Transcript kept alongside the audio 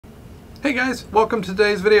Hey guys, welcome to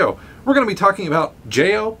today's video. We're going to be talking about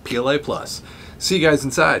JAYO PLA Plus. See you guys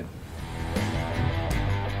inside.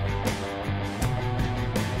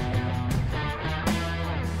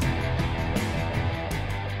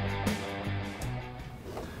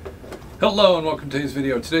 Hello and welcome to today's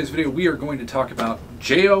video. Today's video we are going to talk about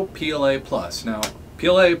JAYO PLA Plus. Now,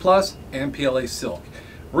 PLA Plus and PLA Silk.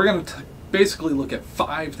 We're going to basically look at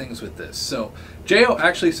 5 things with this. So, JAYO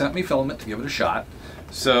actually sent me filament to give it a shot.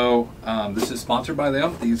 So this is sponsored by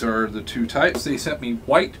them. These are the 2 types. They sent me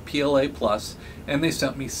white PLA Plus and they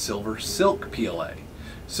sent me silver silk PLA.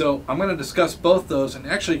 So I'm going to discuss both those, and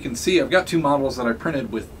actually you can see I've got 2 models that I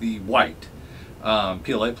printed with the white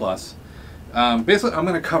PLA Plus. Basically I'm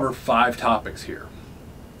going to cover 5 topics here.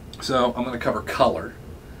 So I'm going to cover color,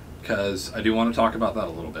 because I do want to talk about that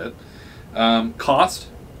a little bit. Cost,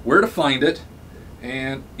 where to find it,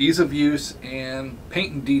 and ease of use, and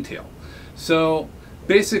paint and detail. So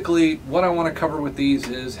basically, what I want to cover with these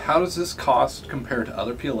is how does this cost compare to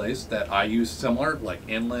other PLAs that I use similar, like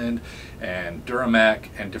Inland and Duramic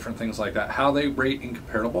and different things like that, how they rate in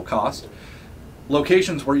comparable cost.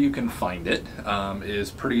 Locations where you can find it is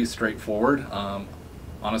pretty straightforward.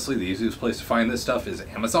 Honestly, the easiest place to find this stuff is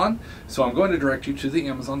Amazon. So I'm going to direct you to the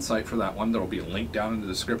Amazon site for that one. There will be a link down in the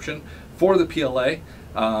description for the PLA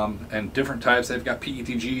and different types. They've got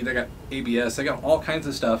PETG, they got ABS, they got all kinds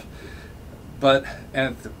of stuff. But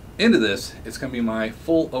at the end of this, it's going to be my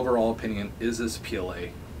full overall opinion. Is this PLA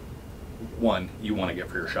one you want to get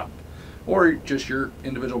for your shop, or just your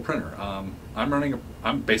individual printer?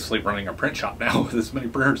 I'm basically running a print shop now with as many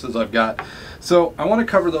printers as I've got. So I want to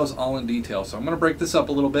cover those all in detail. So I'm going to break this up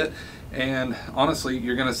a little bit, and honestly,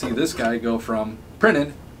 you're going to see this guy go from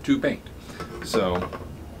printed to paint. So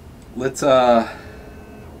let's head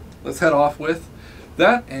off with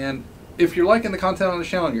that. And if you're liking the content on the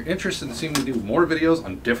channel and you're interested in seeing me do more videos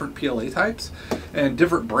on different PLA types and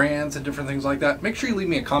different brands and different things like that, make sure you leave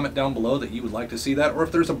me a comment down below that you would like to see that, or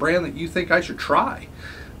if there's a brand that you think I should try.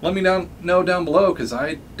 Let me know down below, because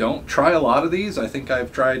I don't try a lot of these. I think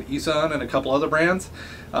I've tried Isan and a couple other brands.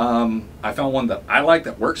 I found one that I like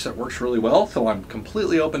that works really well, so I'm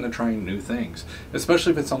completely open to trying new things,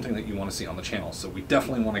 especially if it's something that you want to see on the channel. So we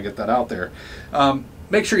definitely want to get that out there.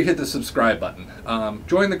 Make sure you hit the subscribe button.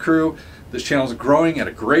 Join the crew. This channel is growing at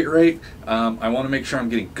a great rate. I want to make sure I'm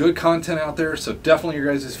getting good content out there, so definitely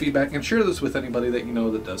your guys' feedback, and share this with anybody that you know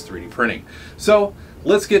that does 3D printing. So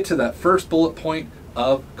let's get to that first bullet point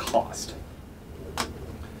of cost.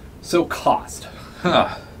 So cost.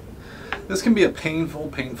 This can be a painful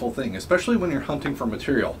thing, especially when you're hunting for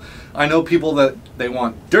material. I know people that they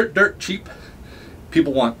want dirt cheap.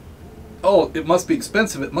 People want, oh, it must be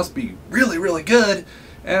expensive, it must be really good.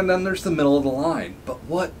 And then there's the middle of the line. But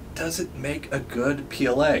what does it make a good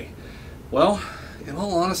PLA? Well, in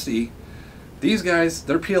all honesty, these guys,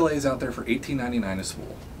 their PLA's out there for $18.99 a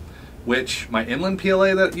spool. Which, my Inland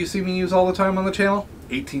PLA that you see me use all the time on the channel,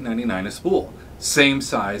 $18.99 a spool. Same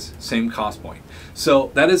size, same cost point.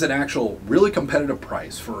 So that is an actual really competitive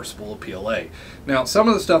price for a spool of PLA. Now, some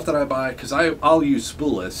of the stuff that I buy, because I'll use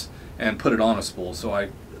spoolless and put it on a spool, so I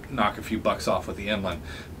knock a few bucks off with the Inland.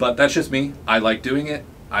 But that's just me. I like doing it.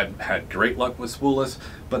 I've had great luck with spoolless.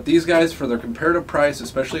 But these guys, for their comparative price,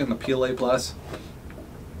 especially in the PLA Plus,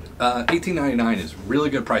 $18.99 is a really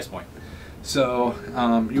good price point. So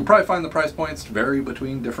you'll probably find the price points vary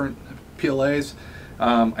between different PLAs.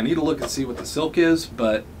 I need to look and see what the silk is,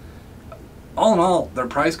 but all in all, their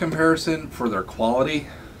price comparison for their quality,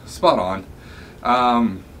 spot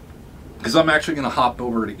on. Because I'm actually going to hop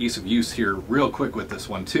over to ease of use here real quick with this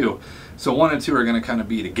one too. So 1 and 2 are going to kind of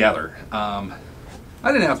be together.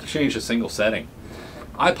 I didn't have to change a single setting.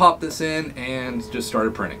 I popped this in and just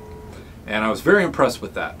started printing. And I was very impressed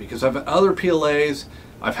with that, because I've had other PLAs,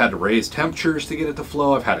 I've had to raise temperatures to get it to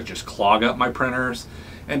flow, I've had to just clog up my printers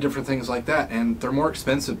and different things like that, and they're more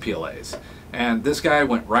expensive PLAs. And this guy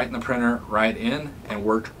went right in the printer, right in, and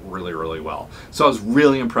worked really well. So I was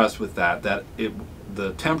really impressed with that,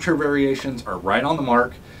 the temperature variations are right on the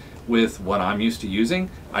mark with what I'm used to using.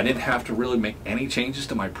 I didn't have to really make any changes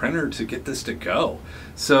to my printer to get this to go.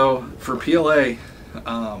 So for PLA,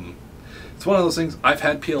 it's one of those things, I've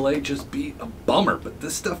had PLA just be a bummer, but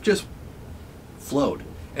this stuff just flowed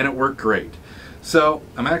and it worked great. So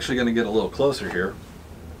I'm actually going to get a little closer here,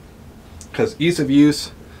 because ease of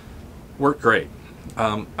use worked great.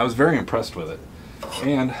 I was very impressed with it.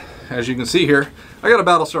 And as you can see here, I got a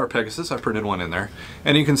Battlestar Pegasus. I printed one in there,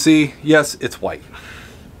 and you can see, yes, it's white.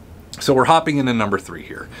 So we're hopping into number 3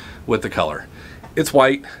 here with the color. It's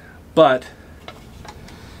white, but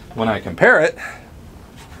when I compare it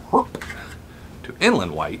to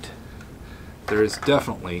Inland white, there is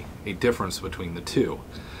definitely a difference between the two.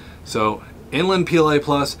 So Inland PLA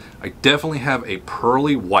Plus, I definitely have a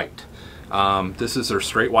pearly white. This is their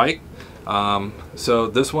straight white. So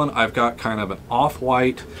this one I've got kind of an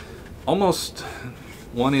off-white, almost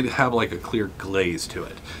wanting to have like a clear glaze to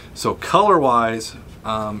it. So color-wise,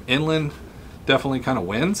 Inland definitely kind of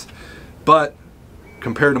wins, but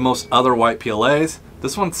compared to most other white PLAs,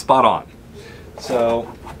 this one's spot on.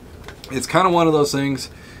 So it's kind of one of those things.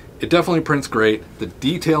 It definitely prints great. The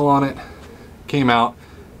detail on it came out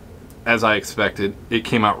as I expected. It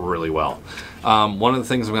came out really well. One of the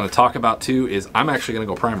things I'm going to talk about too is I'm actually going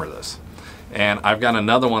to go primer this. And I've got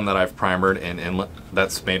another one that I've primered in Inland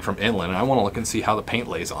that's made from Inland, and I want to look and see how the paint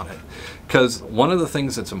lays on it. Because one of the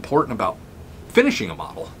things that's important about finishing a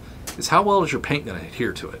model is how well is your paint going to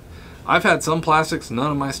adhere to it. I've had some plastics,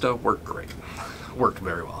 none of my stuff worked great. Worked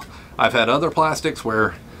very well. I've had other plastics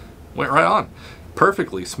where went right on.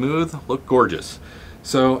 Perfectly smooth, looked gorgeous.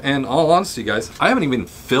 So, in all honesty guys, I haven't even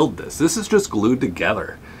filled this. This is just glued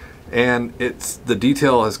together. And the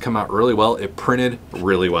detail has come out really well. It printed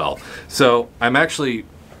really well. So I'm actually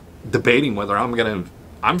debating whether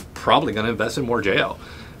I'm probably gonna invest in more JAYO.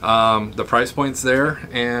 The price point's there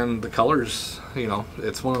and the colors, you know,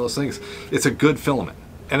 it's one of those things. It's a good filament.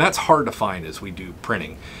 And that's hard to find as we do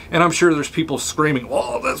printing. And I'm sure there's people screaming,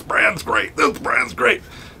 oh, this brand's great, this brand's great.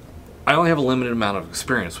 I only have a limited amount of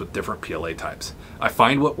experience with different PLA types. I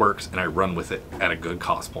find what works and I run with it at a good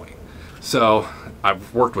cost point. So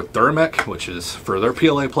I've worked with Duramic, which is for their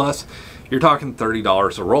PLA Plus. You're talking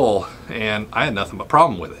 $30 a roll, and I had nothing but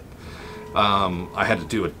problem with it. I had to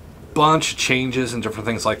do a bunch of changes and different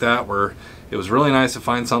things like that, where it was really nice to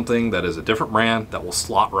find something that is a different brand that will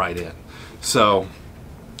slot right in. So,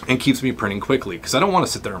 and keeps me printing quickly, because I don't want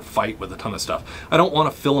to sit there and fight with a ton of stuff. I don't want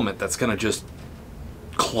a filament that's going to just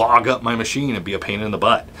clog up my machine and be a pain in the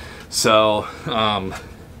butt. So,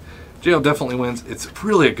 JAYO definitely wins. It's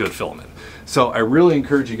really a good filament. So I really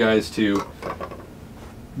encourage you guys to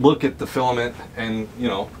look at the filament and, you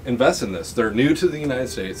know, invest in this. They're new to the United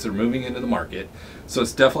States. They're moving into the market. So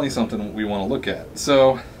it's definitely something we want to look at.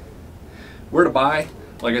 So where to buy?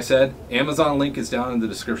 Like I said, Amazon link is down in the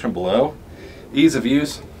description below. Ease of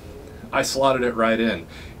use, I slotted it right in.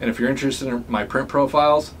 And if you're interested in my print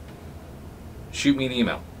profiles, shoot me an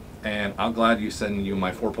email. And I'll gladly send you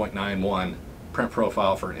my 4.91 print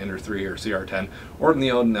profile for an Ender 3 or CR10 or an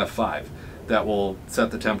Odin F5 that will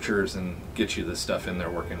set the temperatures and get you this stuff in there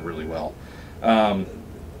working really well.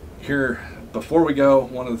 Here, before we go,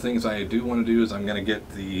 one of the things I do want to do is I'm going to get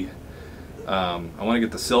the I want to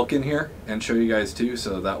get the silk in here and show you guys too,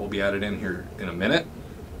 so that will be added in here in a minute.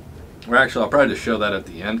 Or actually, I'll probably just show that at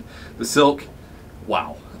the end. The silk,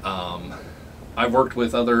 wow. I've worked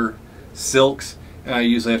with other silks and I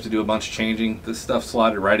usually have to do a bunch of changing. This stuff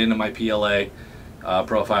slotted right into my PLA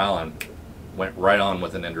profile and went right on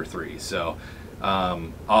with an Ender 3. So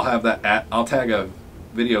I'll have that I'll tag a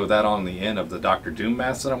video of that on the end of the Dr. Doom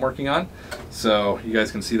mask that I'm working on, so you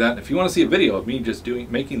guys can see that. And if you want to see a video of me just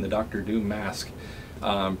making the Dr. Doom mask,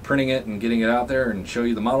 printing it and getting it out there and show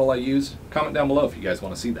you the model I use, comment down below if you guys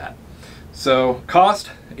want to see that. So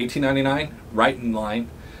cost $18.99, right in line.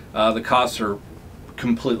 The costs are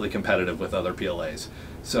completely competitive with other PLAs,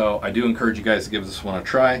 so I do encourage you guys to give this one a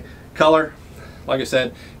try. Color, like I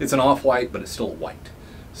said, it's an off-white, but it's still white.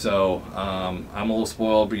 So I'm a little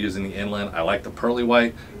spoiled by using the Inland. I like the pearly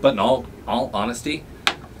white, but in all honesty,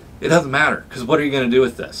 it doesn't matter, because what are you going to do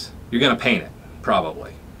with this? You're going to paint it,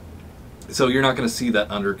 probably. So you're not going to see that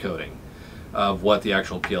undercoating of what the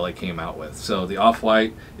actual PLA came out with. So the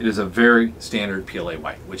off-white, it is a very standard PLA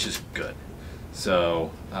white, which is good.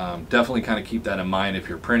 So definitely kind of keep that in mind if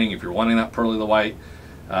you're printing, if you're wanting that pearly white.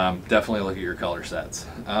 Definitely look at your color sets.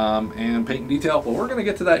 And paint and detail, well, we're going to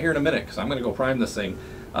get to that here in a minute, because I'm going to go prime this thing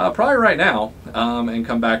probably right now and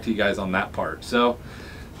come back to you guys on that part. So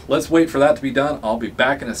let's wait for that to be done. I'll be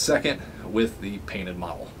back in a second with the painted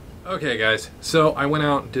model. Okay guys, so I went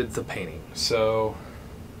out and did the painting. So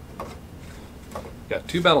got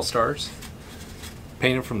two battlestars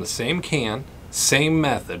painted from the same can, same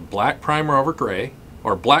method, black primer over gray,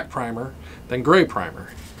 or black primer then gray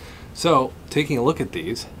primer. So taking a look at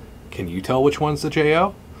these, can you tell which one's the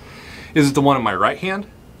JAYO? Is it the one in my right hand,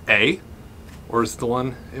 A, or is it the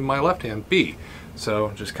one in my left hand, B?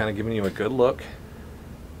 So just kind of giving you a good look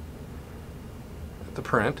at the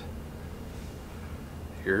print.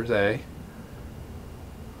 Here's A.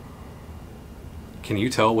 Can you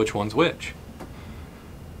tell which one's which?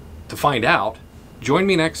 To find out, join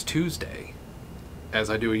me next Tuesday as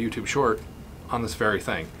I do a YouTube short on this very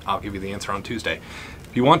thing. I'll give you the answer on Tuesday.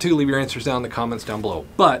 If you want to, leave your answers down in the comments down below.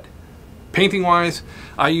 But Painting wise,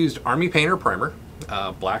 I used Army Painter primer,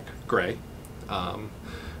 black, gray.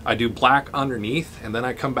 I do black underneath, and then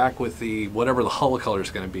I come back with the whatever the hull color is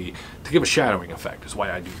going to be to give a shadowing effect is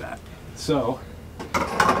why I do that. So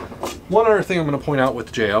one other thing I'm going to point out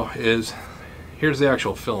with JAYO is here's the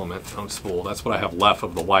actual filament on spool. That's what I have left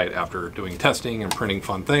of the white after doing testing and printing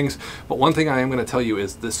fun things. But one thing I am going to tell you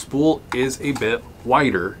is this spool is a bit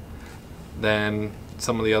whiter than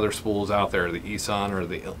some of the other spools out there, the ESON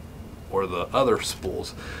or the other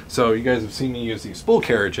spools. So you guys have seen me use these spool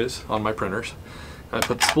carriages on my printers. I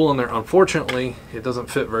put the spool in there. Unfortunately, it doesn't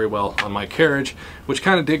fit very well on my carriage, which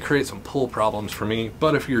kind of did create some pull problems for me.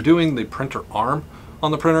 But if you're doing the printer arm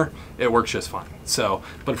on the printer, it works just fine. So,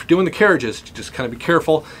 but if you're doing the carriages, just kind of be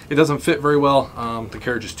careful. It doesn't fit very well. The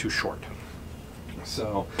carriage is too short.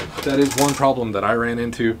 So that is one problem that I ran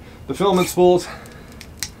into. The filament spools,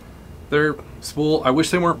 they're spool, I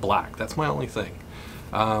wish they weren't black. That's my only thing.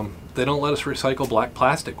 They don't let us recycle black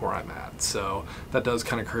plastic where I'm at, so that does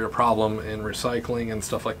kind of create a problem in recycling and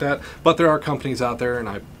stuff like that. But there are companies out there, and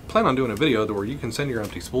I plan on doing a video where you can send your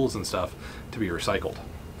empty spools and stuff to be recycled.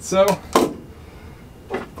 So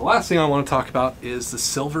the last thing I want to talk about is the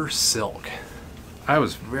silver silk. I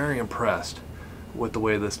was very impressed with the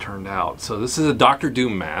way this turned out. So this is a Dr.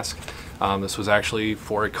 Doom mask. This was actually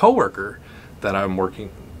for a coworker that I'm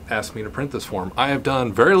working, asked me to print this for him. I have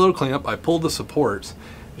done very little cleanup. I pulled the supports.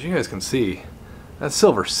 As you guys can see, that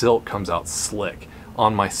silver silk comes out slick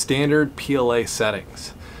on my standard PLA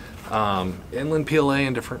settings. Inland PLA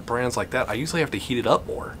and different brands like that, I usually have to heat it up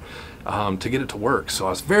more to get it to work. So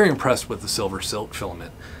I was very impressed with the silver silk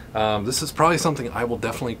filament. This is probably something I will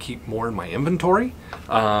definitely keep more in my inventory,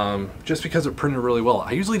 just because it printed really well.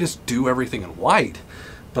 I usually just do everything in white,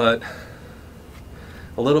 but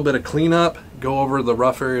a little bit of cleanup, go over the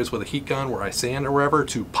rough areas with a heat gun where I sand or wherever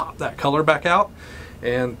to pop that color back out.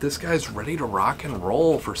 And this guy's ready to rock and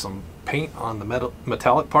roll for some paint on the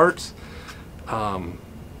metallic parts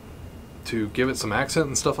to give it some accent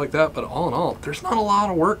and stuff like that. But all in all, there's not a lot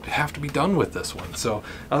of work to have to be done with this one. So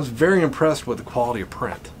I was very impressed with the quality of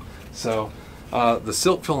print. So the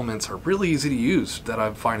silk filaments are really easy to use that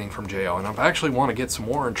I'm finding from JAYO, and I actually want to get some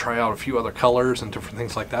more and try out a few other colors and different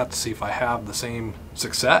things like that to see if I have the same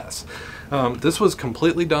success. This was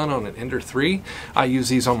completely done on an Ender 3. I use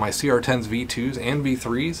these on my CR10s V2s and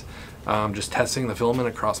V3s, just testing the filament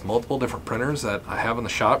across multiple different printers that I have in the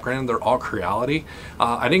shop. Granted, they're all Creality.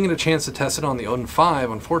 I didn't get a chance to test it on the Odin 5,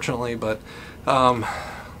 unfortunately, but I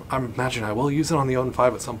imagine I will use it on the Odin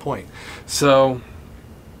 5 at some point. So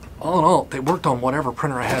all in all, they worked on whatever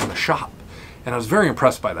printer I had in the shop, and I was very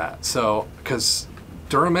impressed by that. So, because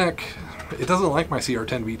Duramic, it doesn't like my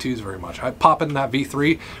CR10 V2s very much. I pop in that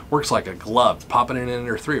V3, works like a glove. Pop it in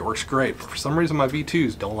Ender 3, it works great. But for some reason, my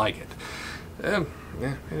V2s don't like it. Yeah,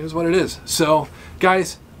 it is what it is. So,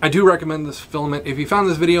 guys, I do recommend this filament. If you found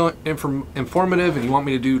this video informative and you want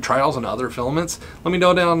me to do trials on other filaments, let me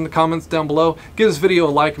know down in the comments down below. Give this video a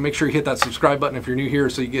like and make sure you hit that subscribe button if you're new here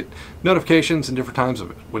so you get notifications and different times of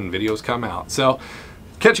when videos come out. So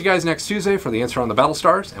catch you guys next Tuesday for the answer on the battle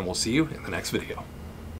stars, and we'll see you in the next video.